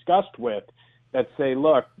I've discussed with, that say,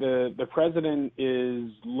 look, the president is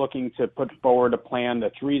looking to put forward a plan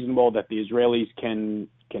that's reasonable, that the Israelis can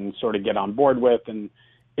sort of get on board with, and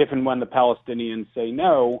if and when the Palestinians say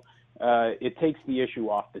no, it takes the issue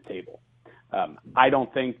off the table. I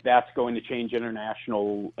don't think that's going to change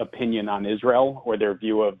international opinion on Israel or their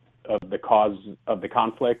view of the cause of the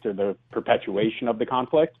conflict or the perpetuation of the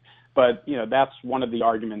conflict. But, that's one of the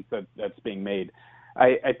arguments that's being made.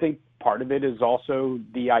 I think part of it is also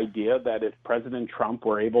the idea that if President Trump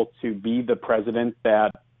were able to be the president that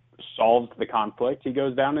solves the conflict, he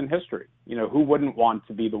goes down in history. Who wouldn't want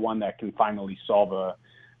to be the one that can finally solve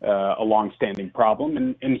a long-standing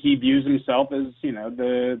problem? And he views himself as,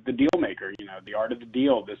 the deal maker, the art of the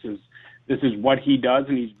deal. This is what he does,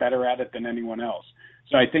 and he's better at it than anyone else.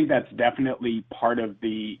 So I think that's definitely part of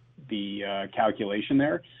the calculation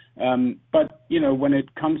there. But, when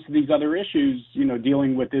it comes to these other issues,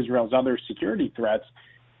 dealing with Israel's other security threats,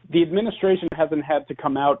 the administration hasn't had to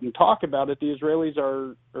come out and talk about it. The Israelis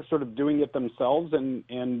are sort of doing it themselves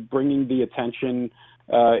and bringing the attention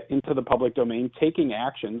into the public domain, taking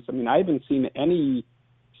actions. I mean, I haven't seen any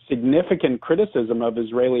significant criticism of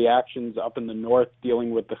Israeli actions up in the north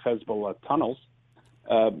dealing with the Hezbollah tunnels.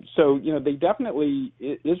 So, they definitely,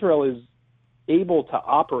 Israel is able to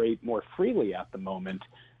operate more freely at the moment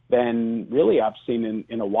than really I've seen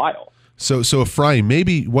in a while. So Ephraim,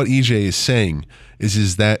 maybe what EJ is saying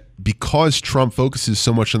is that because Trump focuses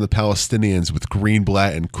so much on the Palestinians with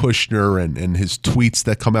Greenblatt and Kushner and his tweets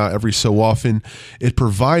that come out every so often, it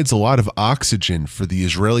provides a lot of oxygen for the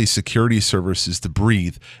Israeli security services to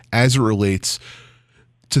breathe as it relates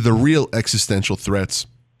to the real existential threats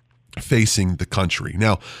facing the country.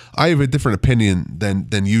 Now, I have a different opinion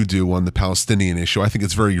than you do on the Palestinian issue. I think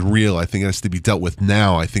it's very real. I think it has to be dealt with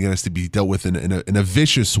now. I think it has to be dealt with in a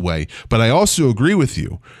vicious way. But I also agree with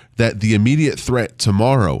you that the immediate threat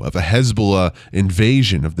tomorrow of a Hezbollah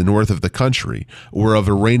invasion of the north of the country, or of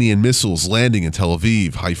Iranian missiles landing in Tel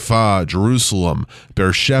Aviv, Haifa, Jerusalem,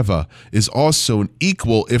 Beersheba, is also an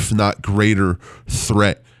equal, if not greater,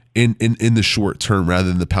 threat in the short term rather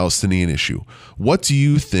than the Palestinian issue. What do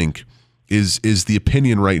you think is the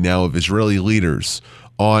opinion right now of Israeli leaders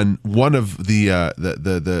on one of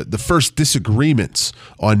the first disagreements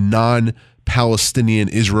on non-Palestinian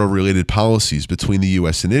Israel-related policies between the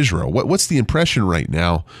U.S. and Israel? What's the impression right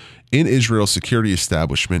now in Israel's security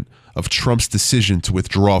establishment of Trump's decision to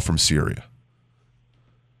withdraw from Syria?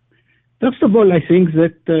 First of all, I think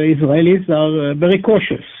that Israelis are very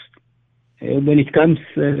cautious when it comes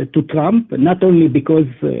to Trump, not only because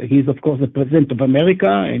he's, of course, the president of America,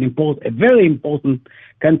 a very important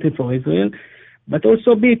country for Israel, but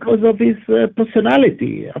also because of his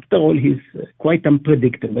personality. After all, he's quite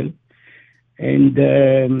unpredictable. And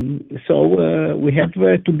so we have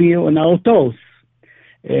to be on our toes.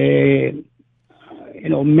 Many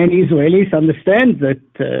Israelis understand that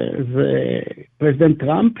President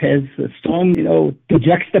Trump has a strong, to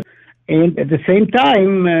juxtapose, and at the same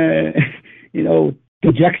time,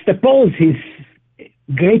 to juxtapose his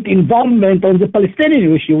great involvement on the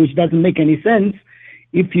Palestinian issue, which doesn't make any sense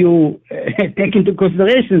if you take into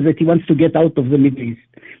consideration that he wants to get out of the Middle East.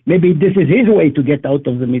 Maybe this is his way to get out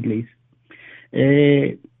of the Middle East.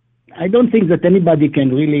 I don't think that anybody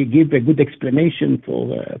can really give a good explanation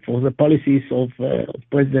for the policies of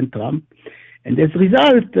President Trump. And as a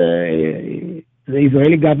result, the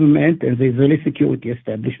Israeli government and the Israeli security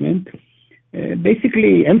establishment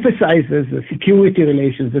basically emphasizes the security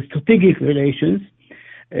relations, the strategic relations.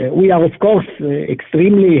 We are, of course,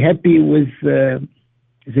 extremely happy with the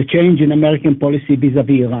change in American policy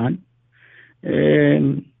vis-a-vis Iran.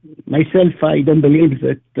 Myself, I don't believe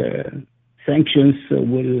that sanctions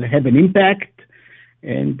will have an impact,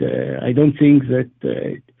 and I don't think that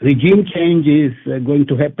regime change is going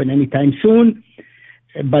to happen anytime soon.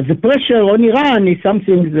 But the pressure on Iran is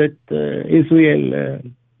something that Israel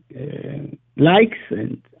likes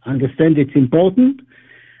and understands it's important.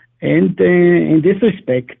 And in this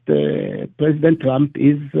respect, President Trump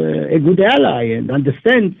is a good ally and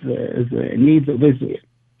understands the needs of Israel.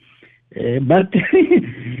 But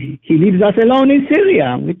he leaves us alone in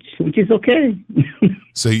Syria, which is okay.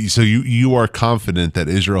 So you are confident that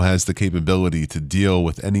Israel has the capability to deal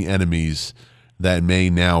with any enemies that may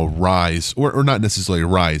now rise, or not necessarily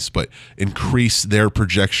rise, but increase their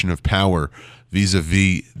projection of power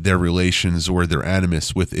vis-a-vis their relations or their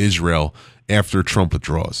animus with Israel after Trump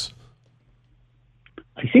withdraws?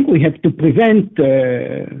 I think we have to prevent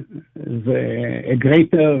a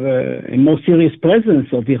greater and more serious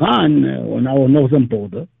presence of Iran on our northern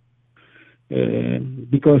border,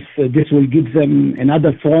 because this will give them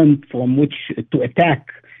another front from which to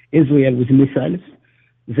attack Israel with missiles.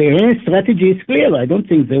 The Iranian strategy is clear. I don't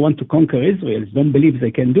think they want to conquer Israel. I don't believe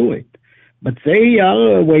they can do it. But they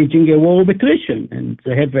are waging a war of attrition, and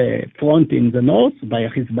they have a front in the north via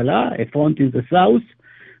Hezbollah, a front in the south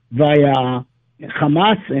via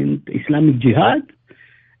Hamas and Islamic Jihad,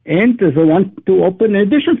 and they want to open an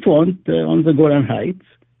additional front on the Golan Heights.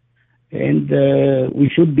 And we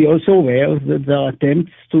should be also aware that there are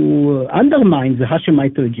attempts to undermine the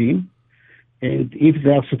Hashemite regime. And if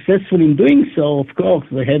they are successful in doing so, of course,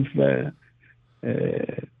 they have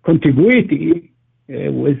contiguity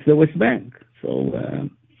with the West Bank. So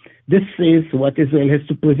this is what Israel has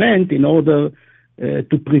to prevent in order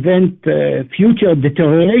to prevent future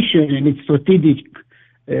deterioration in its strategic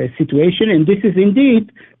situation. And this is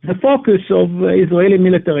indeed the focus of Israeli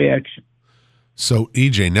military action. So,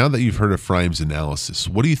 EJ, now that you've heard Ephraim's analysis,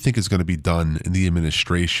 what do you think is going to be done in the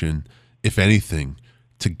administration, if anything,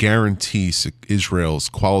 to guarantee Israel's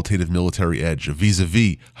qualitative military edge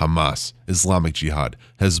vis-a-vis Hamas, Islamic Jihad,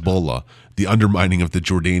 Hezbollah, the undermining of the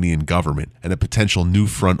Jordanian government, and a potential new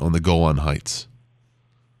front on the Golan Heights?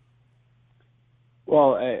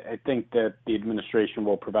 Well, I think that the administration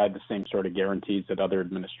will provide the same sort of guarantees that other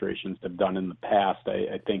administrations have done in the past.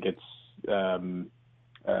 I think it's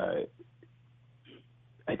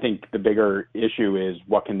I think the bigger issue is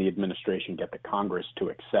what can the administration get the Congress to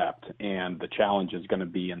accept, and the challenge is going to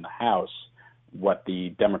be in the House what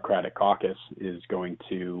the Democratic caucus is going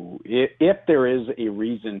to, if there is a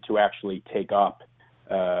reason to actually take up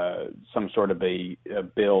some sort of a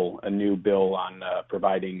new bill on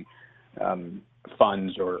providing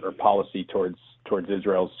funds or policy towards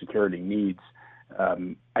Israel's security needs.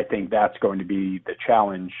 I think that's going to be the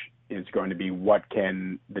challenge, is going to be what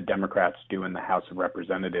can the Democrats do in the House of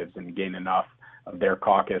Representatives and gain enough of their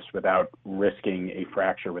caucus without risking a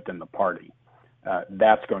fracture within the party.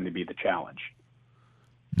 That's going to be the challenge.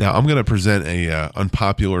 Now, I'm going to present a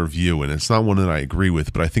unpopular view, and it's not one that I agree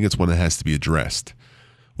with, but I think it's one that has to be addressed.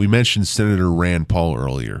 We mentioned Senator Rand Paul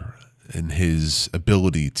earlier and his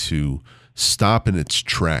ability to stop in its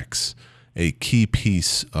tracks a key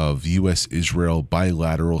piece of U.S.-Israel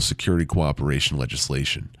bilateral security cooperation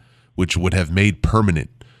legislation, which would have made permanent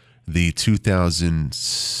the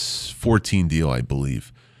 2014 deal, I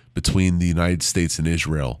believe, between the United States and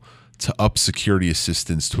Israel to up security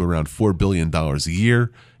assistance to around $4 billion a year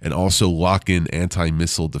and also lock in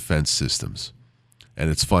anti-missile defense systems and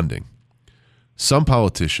its funding. Some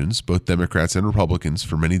politicians, both Democrats and Republicans,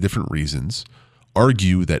 for many different reasons,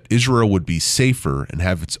 argue that Israel would be safer and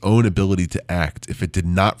have its own ability to act if it did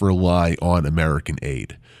not rely on American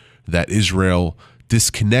aid, that Israel,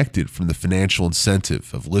 disconnected from the financial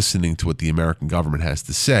incentive of listening to what the American government has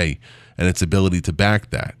to say and its ability to back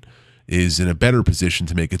that, is in a better position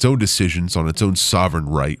to make its own decisions on its own sovereign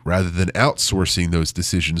right rather than outsourcing those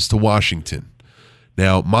decisions to Washington.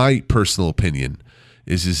 Now, my personal opinion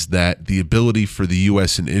is that the ability for the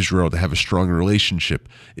U.S. and Israel to have a strong relationship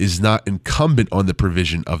is not incumbent on the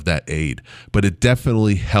provision of that aid, but it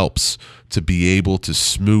definitely helps to be able to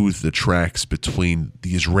smooth the tracks between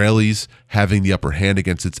the Israelis having the upper hand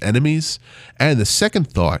against its enemies, and the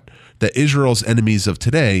second thought, that Israel's enemies of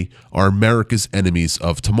today are America's enemies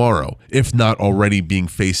of tomorrow, if not already being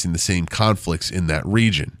facing the same conflicts in that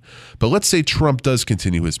region. But let's say Trump does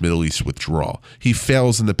continue his Middle East withdrawal. He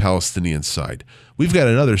fails in the Palestinian side. We've got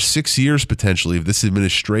another 6 years potentially of this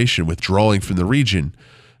administration withdrawing from the region.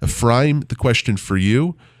 Ephraim, the question for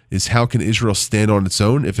you is, how can Israel stand on its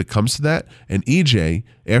own if it comes to that? And EJ,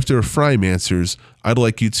 after Ephraim answers, I'd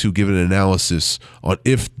like you to give an analysis on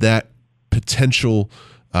if that potential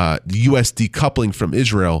U.S. decoupling from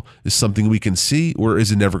Israel is something we can see, or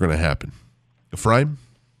is it never going to happen? Ephraim?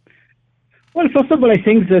 Well, first of all, I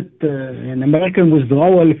think that an American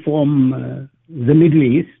withdrawal from the Middle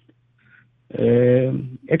East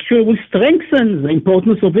actually will strengthen the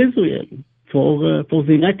importance of Israel for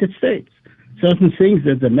the United States. Certain things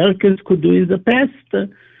that the Americans could do in the past,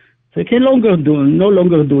 they can no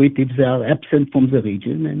longer do it if they are absent from the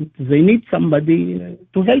region, and they need somebody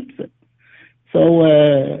to help them. So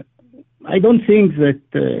I don't think that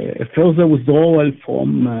a further withdrawal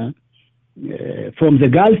from the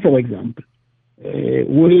Gulf, for example,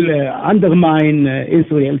 will undermine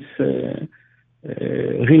Israel's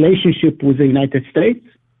relationship with the United States.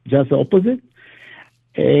 Just the opposite.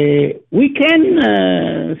 We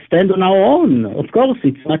can stand on our own. Of course,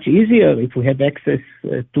 it's much easier if we have access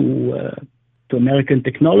to American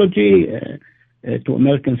technology, to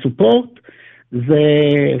American support.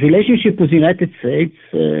 The relationship with the United States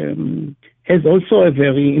has also a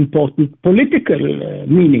very important political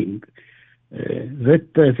meaning. That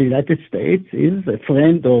the United States is a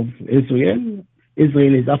friend of Israel.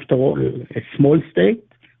 Israel is, after all, a small state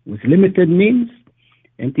with limited means.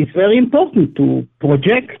 And it's very important to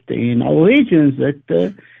project in our regions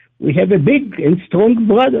that we have a big and strong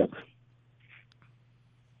brother.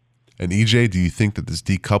 And EJ, do you think that this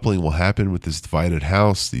decoupling will happen with this divided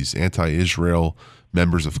House, these anti-Israel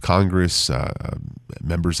members of Congress,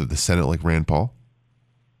 members of the Senate like Rand Paul?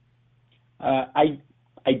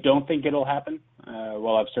 I don't think it'll happen.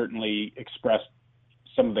 Well, I've certainly expressed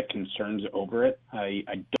some of the concerns over it.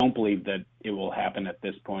 I don't believe that it will happen at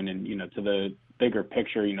this point. And, to the bigger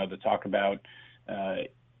picture, to talk about,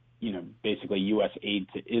 basically U.S. aid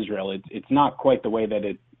to Israel, it's not quite the way that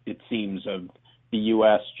it seems of the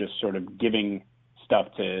U.S. just sort of giving stuff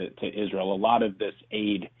to Israel. A lot of this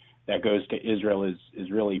aid that goes to Israel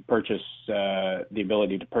is really the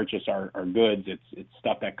ability to purchase our goods. It's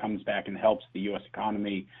stuff that comes back and helps the U.S.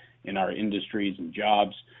 economy in our industries and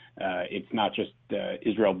jobs. It's not just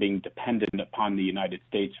Israel being dependent upon the United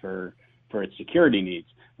States for its security needs.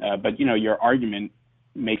 But your argument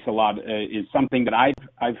makes is something that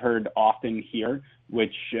I've heard often here,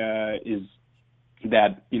 which is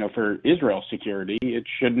that for Israel's security, it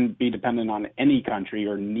shouldn't be dependent on any country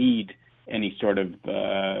or need any sort of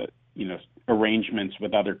arrangements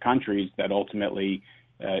with other countries. That ultimately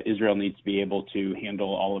Israel needs to be able to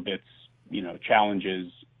handle all of its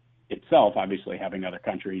challenges itself. Obviously, having other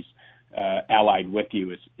countries allied with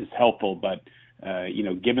you is helpful, but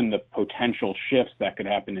given the potential shifts that could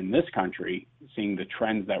happen in this country, seeing the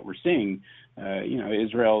trends that we're seeing,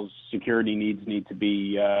 Israel's security needs need to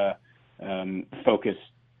be focused,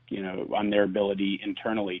 on their ability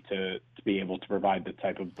internally to be able to provide the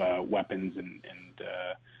type of weapons and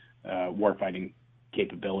warfighting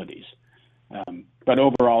capabilities. But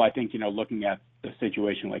overall, I think, looking at the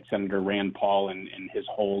situation like Senator Rand Paul and his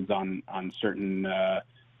holds on certain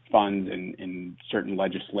funds and certain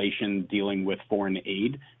legislation dealing with foreign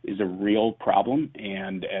aid is a real problem.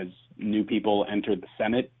 And as new people enter the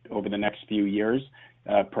Senate over the next few years,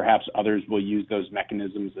 perhaps others will use those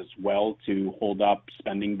mechanisms as well to hold up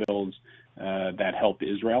spending bills that help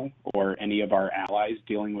Israel or any of our allies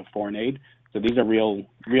dealing with foreign aid. So these are real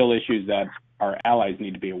issues that our allies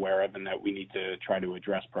need to be aware of and that we need to try to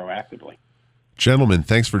address proactively. Gentlemen,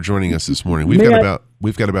 thanks for joining us this morning.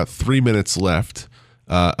 We've got about 3 minutes left.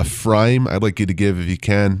 Ephraim, I'd like you to give, if you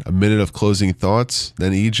can, a minute of closing thoughts.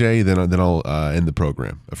 Then EJ, then I'll end the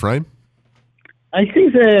program. Ephraim? I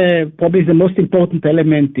think probably the most important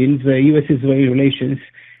element in the U.S.-Israel relations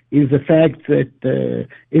is the fact that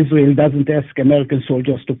Israel doesn't ask American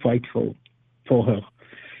soldiers to fight for her.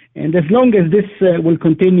 And as long as this will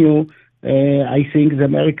continue, I think the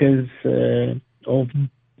Americans of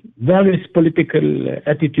various political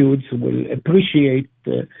attitudes will appreciate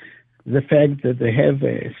the fact that they have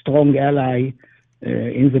a strong ally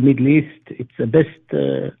in the Middle East. It's the best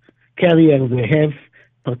carrier they have,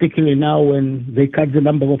 particularly now when they cut the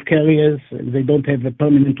number of carriers. They don't have a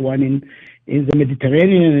permanent one in the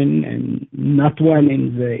Mediterranean and not one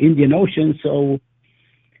in the Indian Ocean. So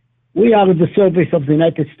we are at the service of the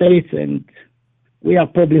United States, and we are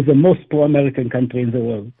probably the most pro-American country in the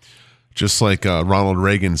world. Just like Ronald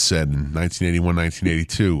Reagan said in 1981,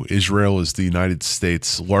 1982, Israel is the United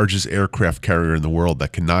States' largest aircraft carrier in the world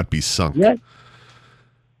that cannot be sunk. Yes.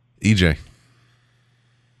 EJ.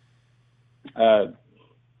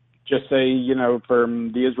 Just say,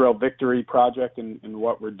 from the Israel Victory Project and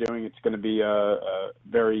what we're doing, it's going to be a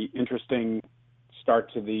very interesting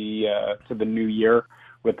start to the new year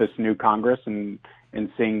with this new Congress and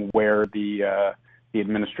seeing where the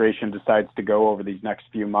administration decides to go over these next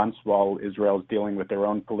few months while Israel is dealing with their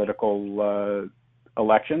own political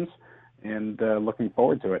elections, and looking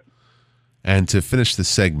forward to it. And to finish the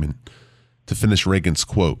segment, to finish Reagan's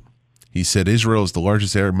quote, he said, Israel is the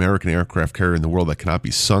largest American aircraft carrier in the world that cannot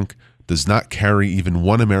be sunk, does not carry even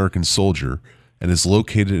one American soldier, and is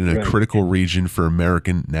located in a critical region for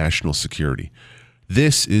American national security.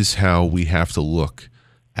 This is how we have to look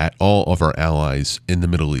at all of our allies in the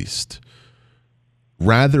Middle East.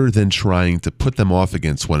 Rather than trying to put them off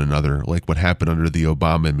against one another, like what happened under the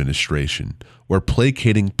Obama administration, or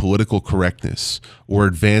placating political correctness, or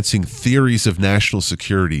advancing theories of national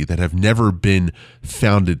security that have never been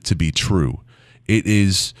founded to be true, it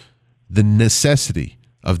is the necessity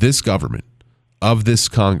of this government, of this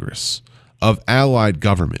Congress, of allied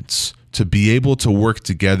governments to be able to work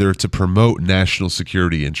together to promote national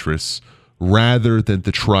security interests rather than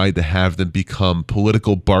to try to have them become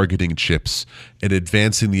political bargaining chips in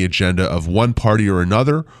advancing the agenda of one party or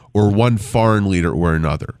another, or one foreign leader or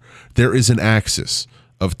another. There is an axis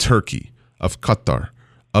of Turkey, of Qatar,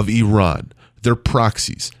 of Iran, their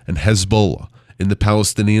proxies, and Hezbollah, in the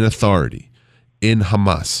Palestinian Authority, in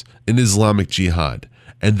Hamas, in Islamic Jihad,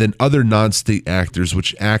 and then other non-state actors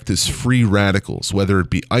which act as free radicals, whether it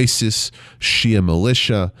be ISIS, Shia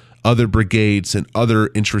militia, other brigades, and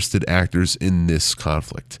other interested actors in this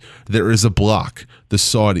conflict. There is a bloc, the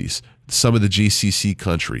Saudis, some of the GCC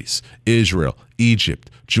countries, Israel,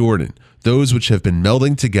 Egypt, Jordan, those which have been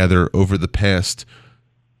melding together over the past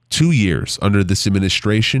 2 years under this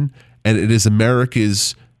administration, and it is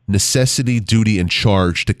America's necessity, duty, and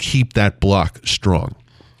charge to keep that bloc strong.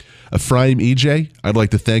 Ephraim EJ, I'd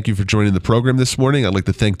like to thank you for joining the program this morning. I'd like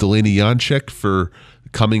to thank Delaney Janchek for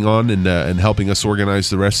coming on and helping us organize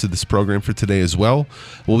the rest of this program for today as well.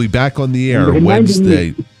 We'll be back on the air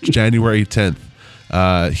Wednesday, January 10th,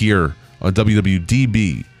 here on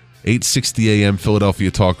WWDB 860 AM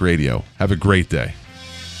Philadelphia Talk Radio. Have a great day.